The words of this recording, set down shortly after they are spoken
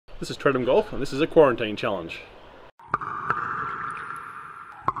This is Tredam Golf and this is a quarantine challenge.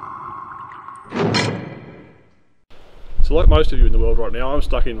 So like most of you in the world right now, I'm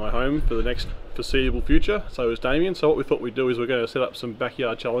stuck in my home for the next foreseeable future. So is Damien. So what we thought we'd do is we're going to set up some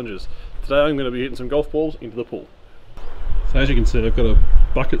backyard challenges. Today I'm going to be hitting some golf balls into the pool. So as you can see, I've got a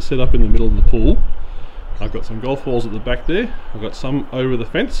bucket set up in the middle of the pool. I've got some golf balls at the back there. I've got some over the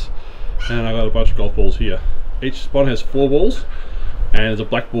fence, and I've got a bunch of golf balls here. Each spot has 4 balls, and the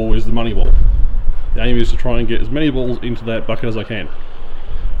black ball is the money ball. The aim is to try and get as many balls into that bucket as I can.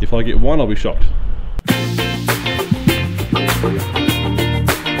 If I get one, I'll be shocked.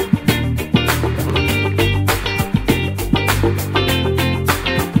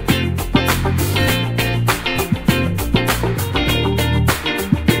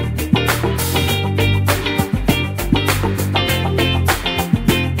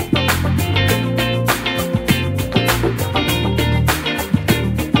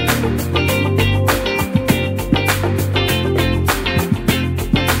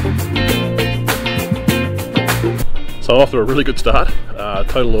 So after a really good start,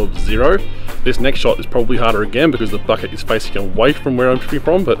 total of 0. This next shot is probably harder again because the bucket is facing away from where I'm shooting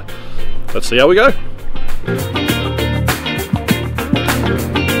from, but let's see how we go.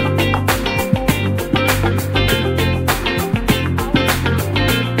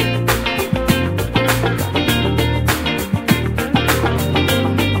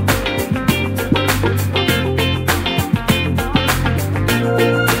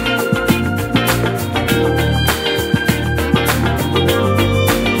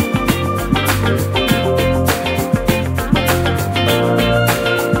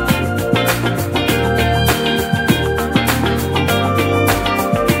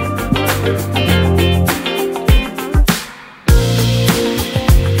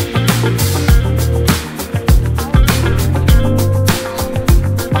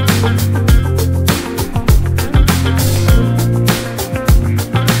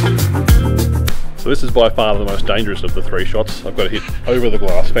 So this is by far the most dangerous of the 3 shots. I've got to hit over the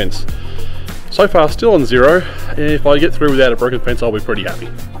glass fence. So far still on 0. If I get through without a broken fence, I'll be pretty happy.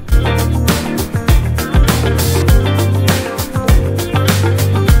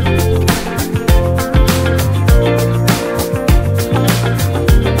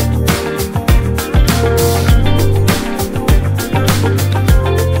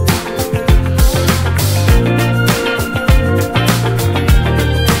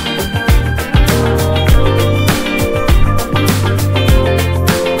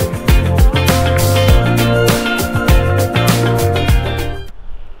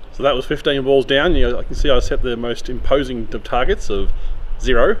 So that was 15 balls down. I can see I set the most imposing of targets of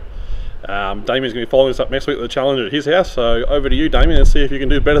 0. Damien's going to be following us up next week with a challenge at his house, so over to you, Damien, and see if you can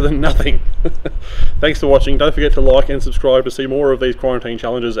do better than nothing. Thanks for watching. Don't forget to like and subscribe to see more of these quarantine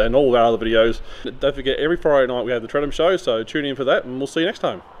challenges and all of our other videos. Don't forget, every Friday night we have the Tredam show, so tune in for that and we'll see you next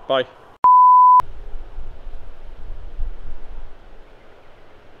time. Bye.